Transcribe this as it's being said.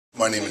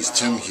My name is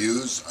Tim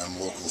Hughes. I'm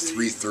Local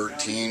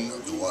 313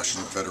 of the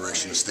Washington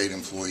Federation of State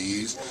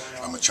Employees.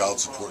 I'm a Child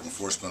Support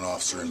Enforcement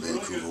Officer in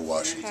Vancouver,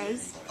 Washington.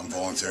 I'm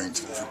volunteering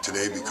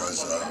today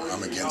because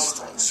I'm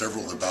against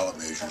several of the ballot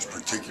measures,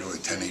 particularly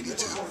 1082.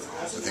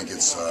 I think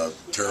it's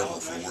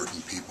terrible for working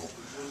people.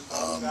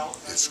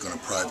 It's going to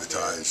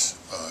privatize,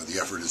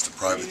 the effort is to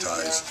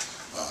privatize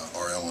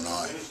our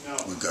L&I.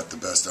 We've got the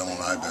best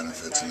L&I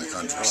benefits in the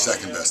country,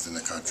 second best in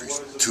the country,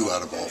 2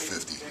 out of all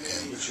 50,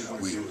 and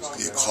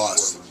it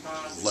costs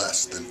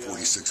less than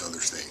 46 other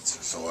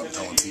states. So I'm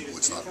telling people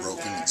it's not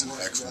broken, it's an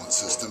excellent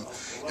system,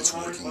 it's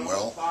working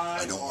well.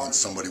 I don't want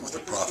somebody with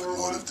a profit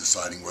motive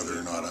deciding whether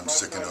or not I'm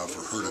sick enough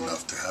or hurt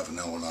enough to have an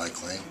L&I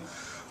claim.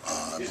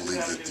 I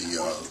believe that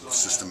the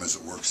system as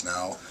it works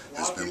now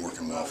has been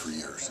working well for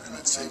years, and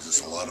it saves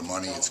us a lot of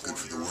money. It's good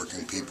for the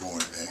working people,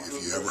 and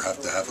if you ever have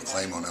to have a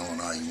claim on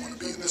L&I, you want to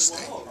be in this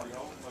state.